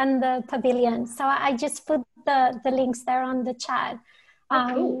Wright and the pavilion. So I just put the links there on the chat.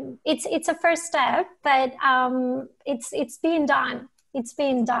 Cool. It's a first step, but it's being done. It's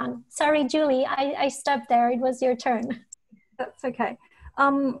being done. Sorry, Julie, I stopped there. It was your turn. That's okay.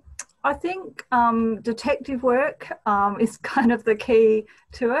 I think detective work is kind of the key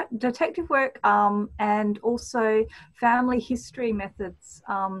to it. Detective work and also family history methods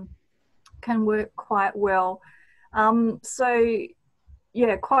can work quite well. So,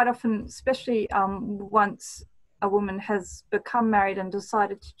 yeah, quite often, especially once a woman has become married and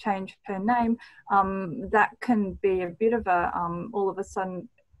decided to change her name, that can be a bit of a, all of a sudden,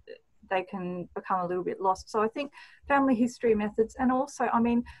 they can become a little bit lost. So I think family history methods, and also, I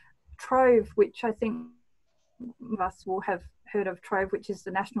mean, Trove, which I think most of us will have heard of Trove, which is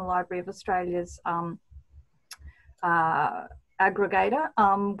the National Library of Australia's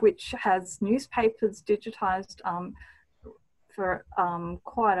aggregator, which has newspapers digitised for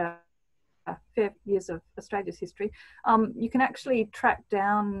quite a fair years of Australia's history. You can actually track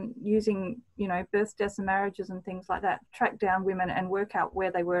down, using, you know, births, deaths and marriages and things like that, track down women and work out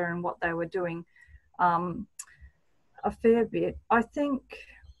where they were and what they were doing a fair bit. I think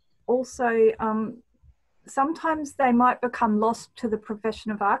also sometimes they might become lost to the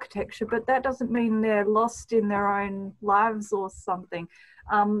profession of architecture, but that doesn't mean they're lost in their own lives or something.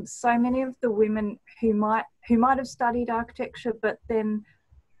 So many of the women who might have studied architecture but then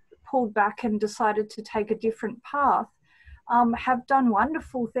pulled back and decided to take a different path have done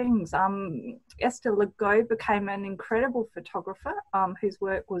wonderful things. Esther Legault became an incredible photographer whose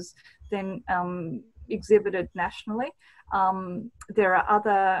work was then exhibited nationally. There are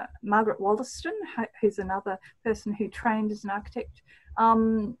other, Margaret Wollaston, who's another person who trained as an architect,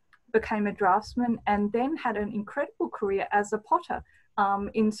 became a draftsman and then had an incredible career as a potter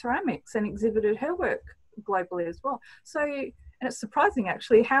in ceramics and exhibited her work globally as well. So, and it's surprising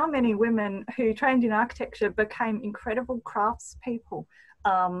actually how many women who trained in architecture became incredible craftspeople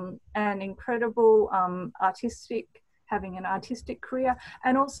and incredible having an artistic career,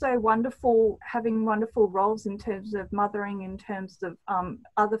 and also having wonderful roles in terms of mothering, in terms of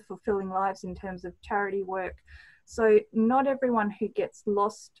other fulfilling lives, in terms of charity work. So not everyone who gets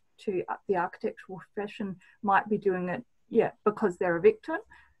lost to the architectural profession might be doing it, because they're a victim.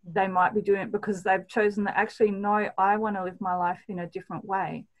 They might be doing it because they've chosen that actually, no, I want to live my life in a different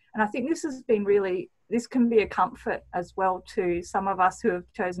way. And I think this can be a comfort as well to some of us who have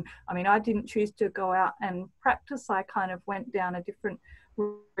chosen. I mean, I didn't choose to go out and practice. I kind of went down a different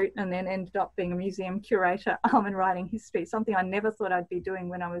route and then ended up being a museum curator and writing history, something I never thought I'd be doing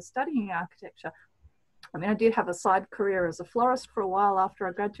when I was studying architecture. I mean, I did have a side career as a florist for a while after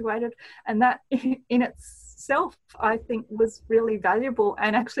I graduated, and that in itself, I think, was really valuable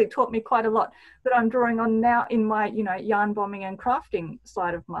and actually taught me quite a lot that I'm drawing on now in my, yarn bombing and crafting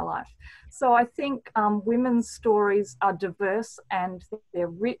side of my life. So I think women's stories are diverse and they're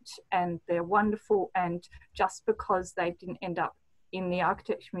rich and they're wonderful, and just because they didn't end up in the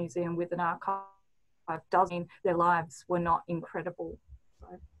Architecture Museum with an archive doesn't mean their lives were not incredible. So,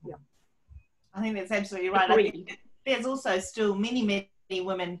 yeah. I think that's absolutely right. I think there's also still many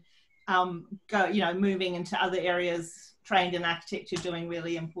women moving into other areas, trained in architecture, doing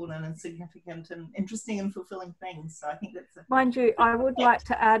really important and significant and interesting and fulfilling things. So I think that's mind you, I would like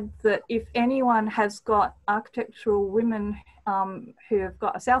to add that if anyone has got architectural women who have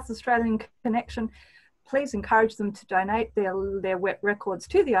got a South Australian connection, please encourage them to donate their wet records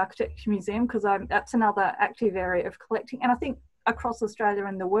to the Architecture Museum, because that's another active area of collecting. And I think across Australia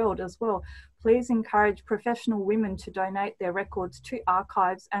and the world as well, please encourage professional women to donate their records to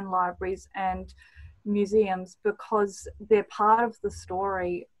archives and libraries, and museums because they're part of the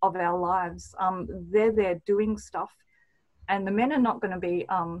story of our lives. They're there doing stuff, and the men are not going to be,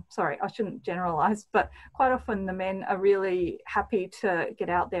 sorry, I shouldn't generalise, but quite often the men are really happy to get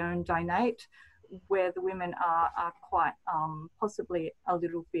out there and donate, where the women are quite possibly a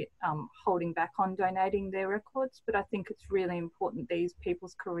little bit holding back on donating their records. But I think it's really important these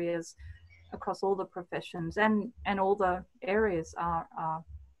people's careers across all the professions and all the areas are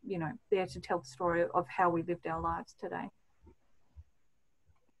you know, there to tell the story of how we lived our lives today.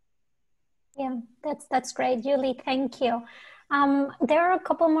 Yeah, that's great, Julie. Thank you. There are a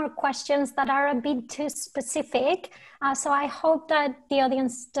couple more questions that are a bit too specific. So I hope that the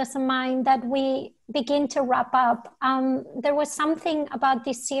audience doesn't mind that we begin to wrap up. There was something about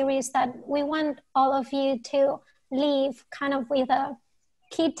this series that we want all of you to leave kind of with a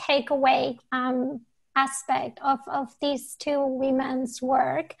key takeaway aspect of these two women's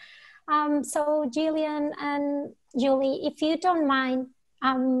work. So Gillian and Julie, if you don't mind,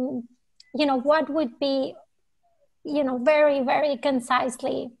 you know, what would be, you know, very, very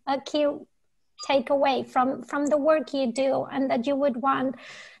concisely a key takeaway from the work you do, and that you would want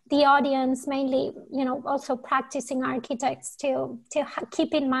the audience, mainly, you know, also practicing architects, to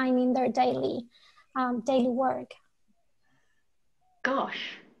keep in mind in their daily work?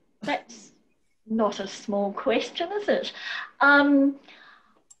 Gosh, that's not a small question, is it?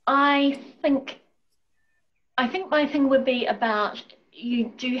 I think my thing would be about,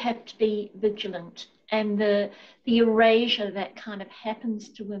 you do have to be vigilant, and the erasure that kind of happens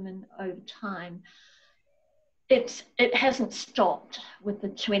to women over time, it hasn't stopped with the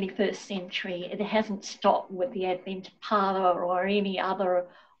 21st century. It hasn't stopped with the advent of Parlour or any other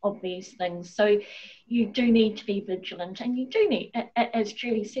of these things. So you do need to be vigilant, and you do need, as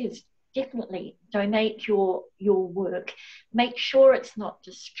Julie says, definitely donate your work. Make sure it's not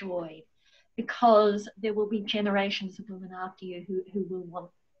destroyed, because there will be generations of women after you who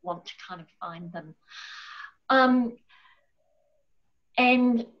will want to kind of find them.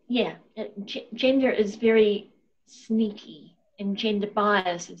 And yeah, gender is very sneaky, and gender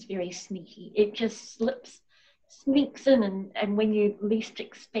bias is very sneaky. It just sneaks in, and when you least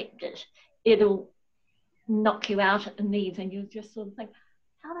expect it, it'll knock you out at the knees, and you'll just sort of think,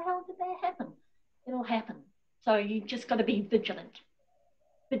 how the hell did that happen? It'll happen. So you just got to be vigilant.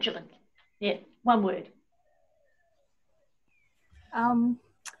 Vigilant. Yeah, one word.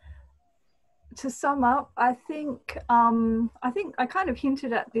 To sum up, I think I kind of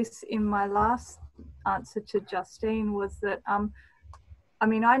hinted at this in my last answer to Justine, was that I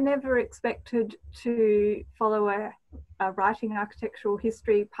mean, I never expected to follow a writing architectural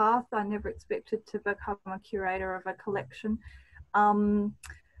history path. I never expected to become a curator of a collection.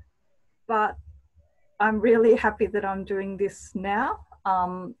 But I'm really happy that I'm doing this now.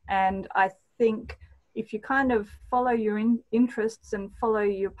 And I think if you kind of follow your interests and follow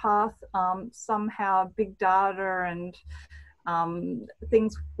your path, somehow big data and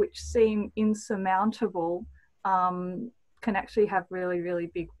things which seem insurmountable can actually have really, really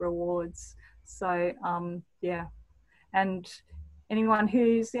big rewards. So yeah, and anyone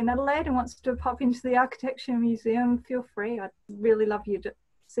who's in Adelaide and wants to pop into the Architecture Museum, feel free. I'd really love you to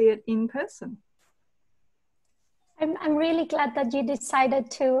see it in person. I'm really glad that you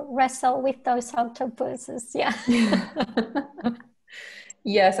decided to wrestle with those octopuses. Yeah.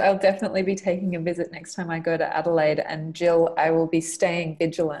 Yes, I'll definitely be taking a visit next time I go to Adelaide. And Jill, I will be staying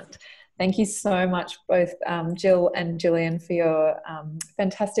vigilant. Thank you so much, both Jill and Gillian, for your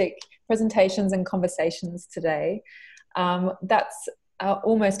fantastic presentations and conversations today. That's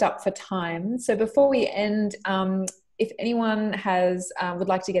almost up for time. So before we end, if anyone would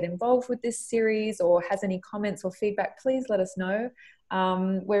like to get involved with this series or has any comments or feedback, please let us know.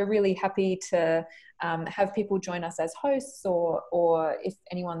 We're really happy to have people join us as hosts, or if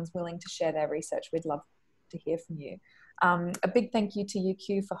anyone's willing to share their research, we'd love to hear from you. A big thank you to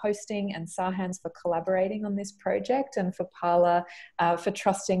UQ for hosting, and SAHANZ for collaborating on this project, and for Parlour for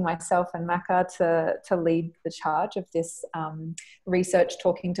trusting myself and Maca to lead the charge of this Research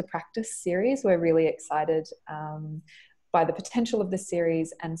Talking to Practice series. We're really excited by the potential of the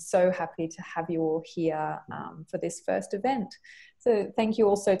series, and so happy to have you all here for this first event. So thank you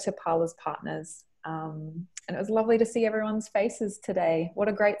also to Parlour's partners. And it was lovely to see everyone's faces today. What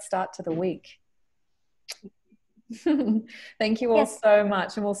a great start to the week. Thank you all so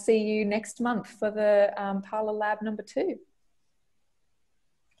much, and we'll see you next month for the Parlour Lab #2.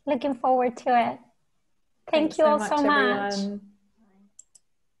 Looking forward to it. Thank you all so much. Everyone.